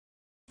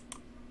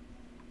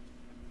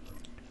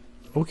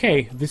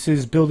Okay, this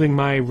is building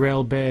my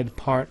RailBed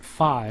part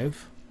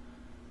 5.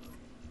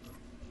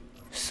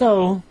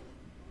 So,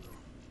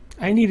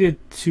 I needed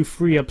to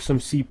free up some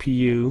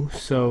CPU,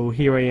 so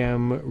here I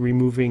am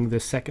removing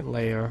the second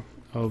layer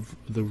of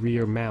the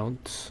rear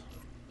mounts.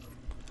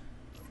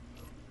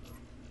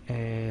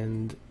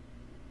 And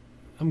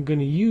I'm going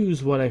to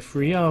use what I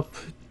free up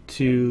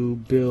to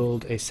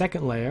build a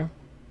second layer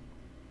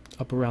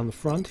up around the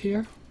front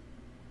here,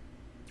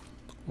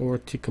 or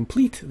to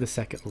complete the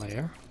second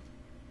layer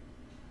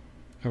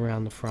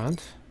around the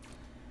front.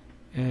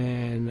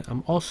 And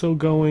I'm also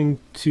going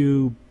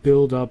to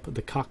build up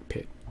the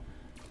cockpit,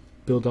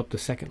 build up the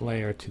second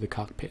layer to the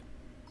cockpit.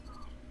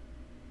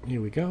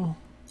 Here we go.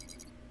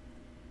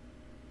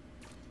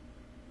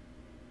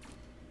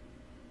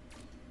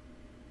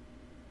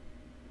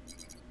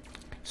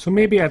 So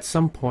maybe at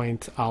some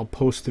point I'll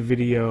post a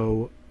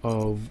video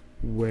of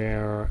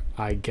where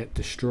I get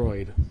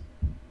destroyed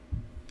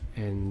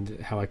and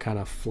how I kind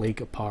of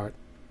flake apart.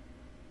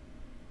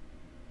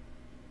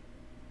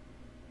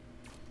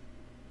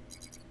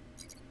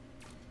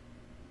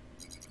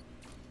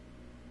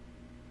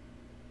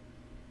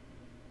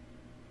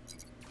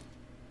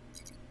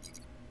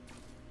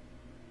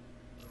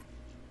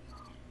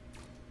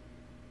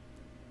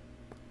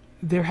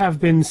 There have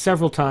been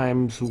several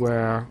times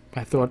where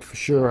I thought for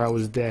sure I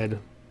was dead,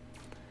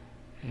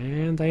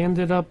 and I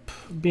ended up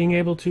being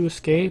able to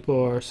escape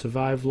or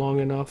survive long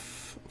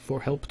enough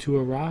for help to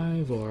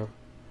arrive or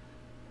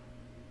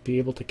be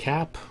able to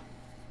cap.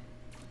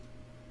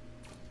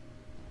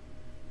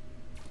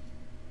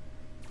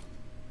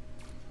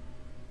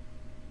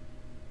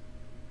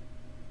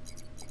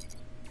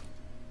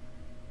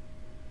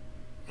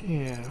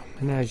 Yeah,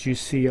 and as you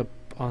see up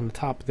on the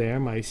top there,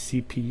 my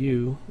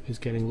CPU is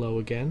getting low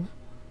again.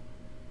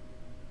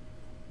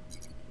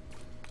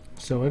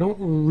 So I don't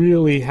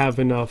really have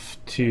enough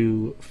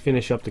to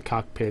finish up the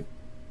cockpit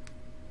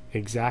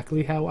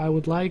exactly how I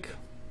would like.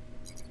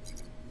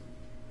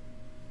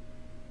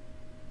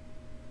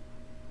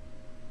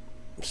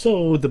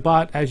 So the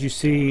bot, as you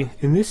see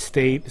in this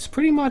state, is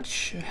pretty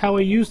much how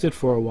I used it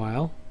for a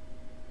while.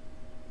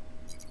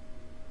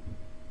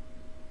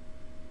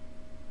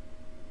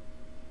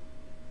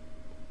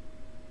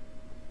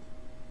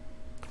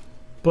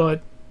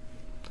 But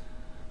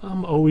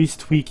I'm always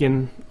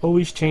tweaking,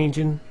 always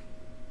changing,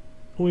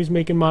 always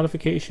making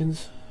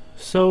modifications.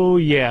 So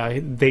yeah,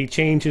 they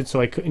changed it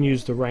so I couldn't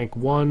use the rank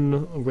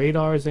 1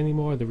 radars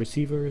anymore, the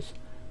receivers.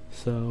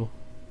 So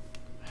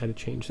I had to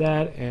change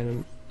that,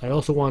 and I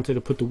also wanted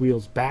to put the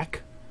wheels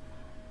back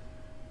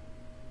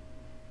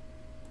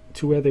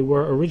to where they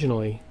were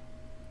originally.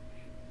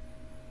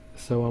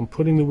 So I'm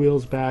putting the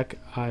wheels back.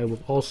 I will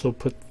also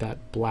put that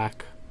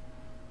black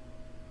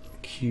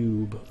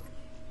cube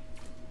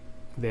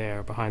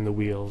there behind the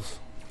wheels.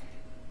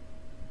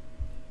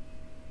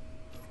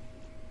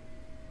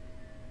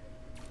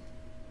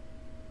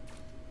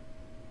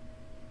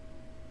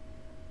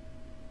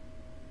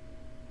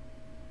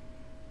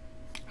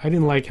 I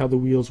didn't like how the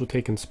wheels were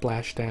taking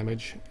splash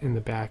damage in the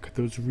back,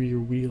 those rear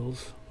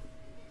wheels.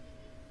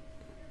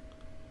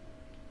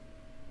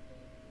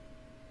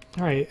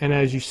 Alright, and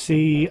as you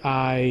see,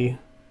 I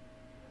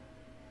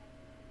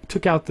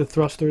took out the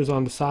thrusters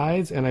on the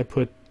sides and I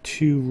put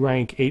 2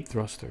 rank 8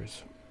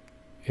 thrusters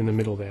in the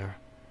middle there.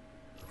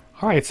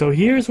 Alright, so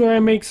here's where I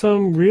make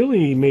some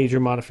really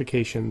major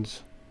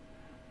modifications.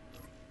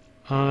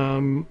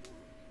 I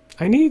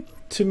need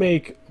to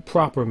make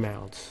proper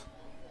mounts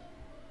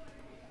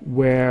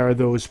where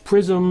those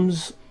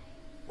prisms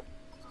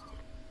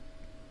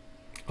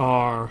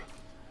are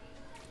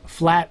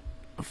flat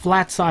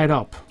side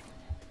up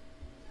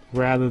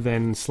rather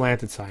than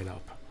slanted side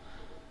up.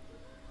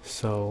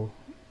 So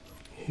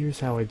here's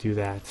how I do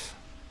that.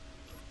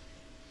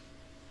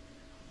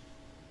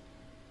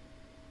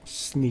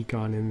 Sneak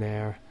on in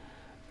there.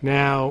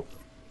 Now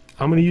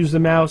I'm going to use the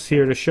mouse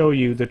here to show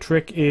you. The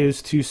trick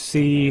is to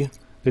see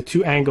the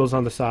 2 angles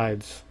on the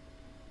sides,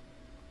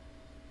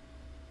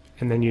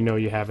 and then you know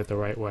you have it the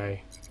right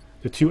way.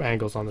 The 2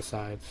 angles on the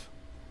sides.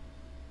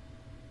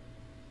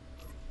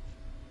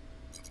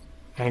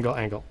 Angle,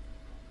 angle.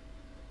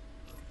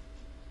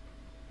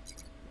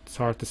 It's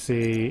hard to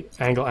see.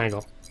 Angle,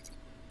 angle.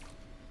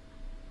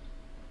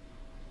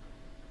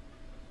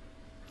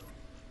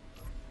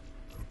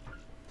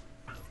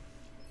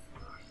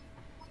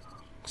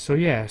 So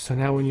yeah, so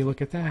now when you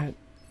look at that,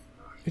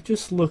 it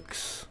just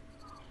looks,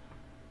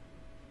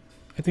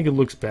 I think it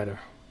looks better.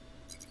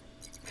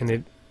 And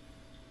it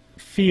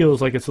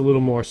feels like it's a little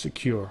more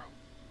secure.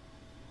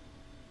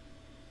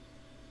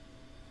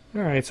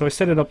 Alright, so I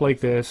set it up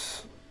like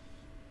this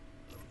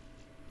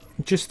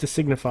just to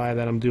signify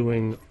that I'm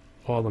doing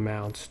all the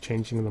mounts,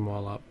 changing them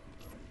all up.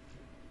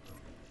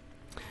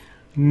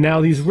 Now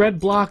these red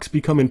blocks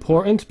become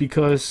important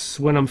because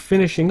when I'm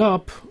finishing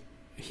up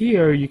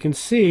here, you can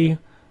see,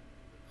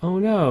 oh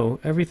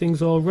no,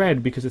 everything's all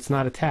red because it's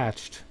not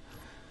attached.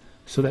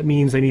 So that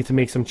means I need to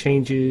make some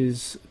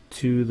changes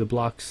to the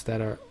blocks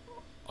that are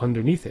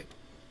underneath it.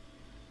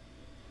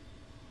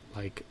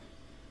 Like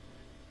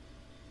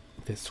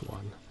this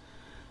one.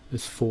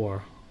 is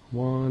 4.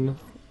 1,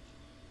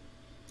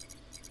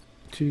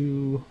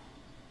 2,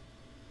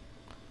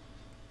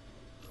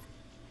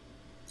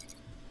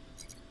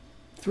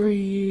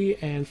 3,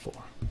 and 4.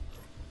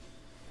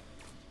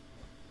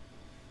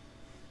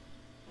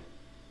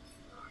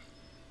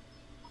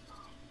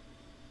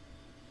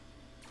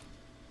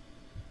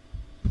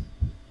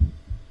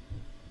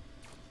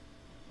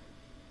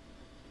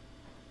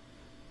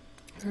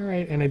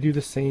 Alright, and I do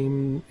the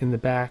same in the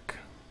back.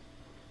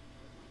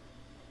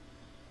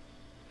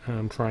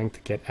 I'm trying to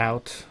get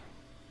out.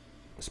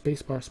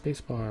 Spacebar,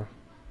 spacebar.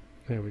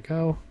 There we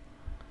go.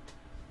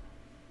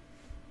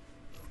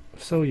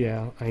 So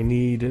yeah, I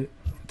need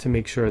to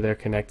make sure they're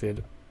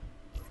connected.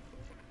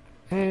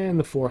 And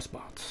the 4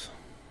 spots.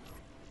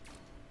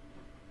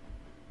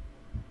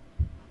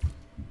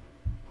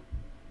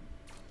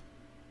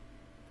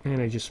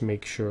 And I just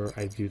make sure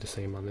I do the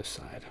same on this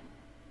side.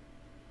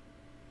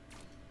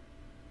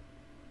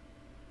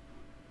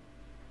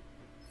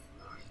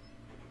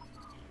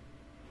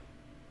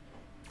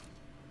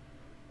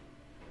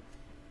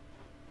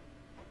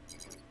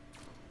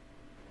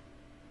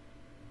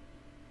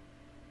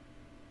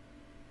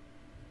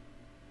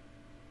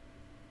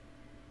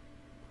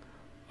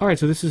 Alright,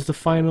 so this is the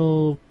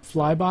final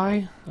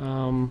flyby.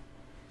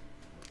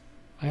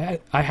 I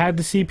had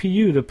the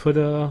CPU to put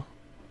a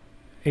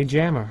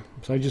jammer,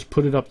 so I just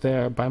put it up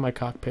there by my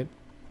cockpit.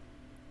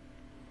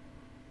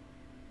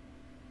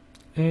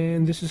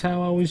 And this is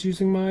how I was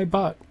using my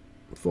bot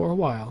for a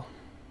while.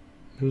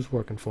 It was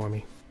working for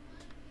me.